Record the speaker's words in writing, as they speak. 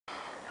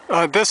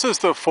This is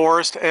the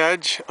forest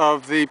edge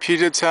of the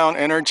Puget Sound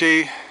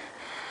Energy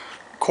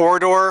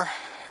corridor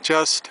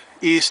just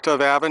east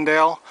of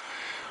Avondale.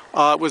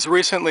 It was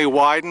recently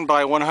widened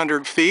by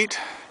 100 feet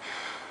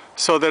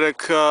so that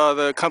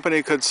the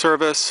company could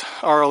service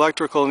our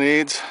electrical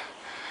needs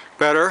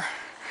better.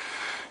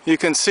 You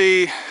can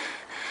see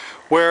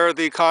where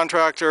the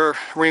contractor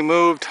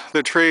removed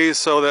the trees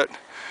so that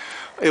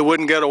it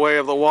wouldn't get away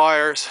of the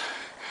wires.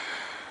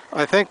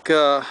 I think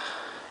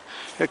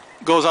it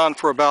goes on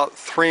for about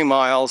 3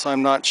 miles,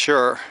 I'm not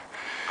sure.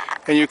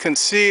 And you can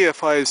see,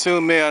 if I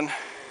zoom in,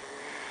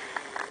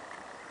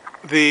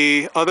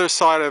 the other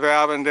side of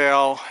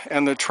Avondale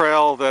and the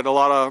trail that a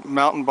lot of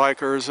mountain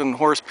bikers and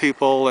horse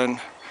people and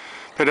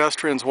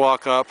pedestrians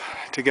walk up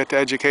to get to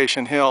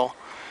Education Hill.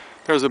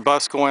 There's a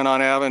bus going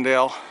on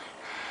Avondale.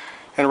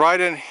 And right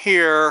in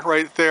here,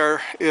 right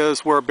there,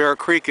 is where Bear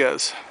Creek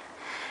is.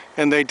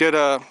 And they did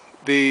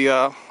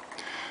the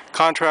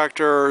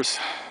contractors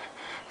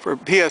for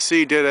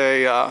PSE did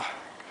a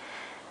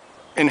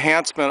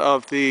enhancement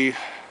of the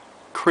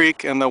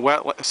creek and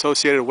the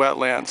associated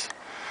wetlands.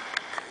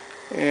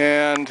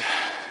 And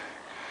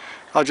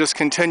I'll just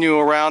continue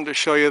around to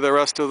show you the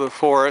rest of the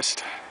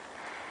forest.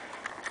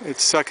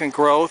 It's second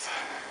growth,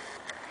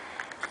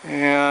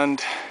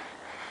 and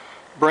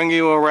bring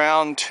you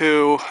around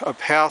to a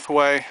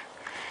pathway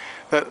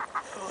that,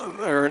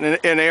 or an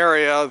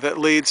area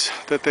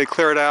that they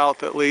cleared out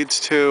that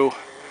leads to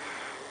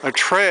a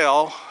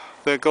trail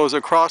that goes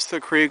across the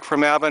creek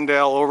from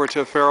Avondale over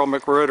to Farrell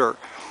McRitter.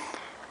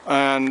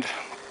 And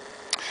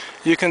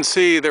you can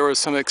see there was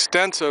some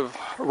extensive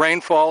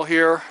rainfall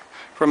here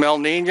from El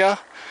Nino,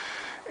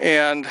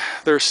 and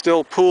there's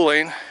still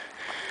pooling.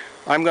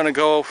 I'm going to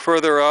go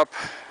further up,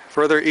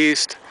 further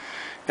east,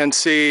 and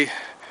see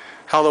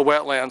how the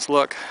wetlands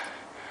look.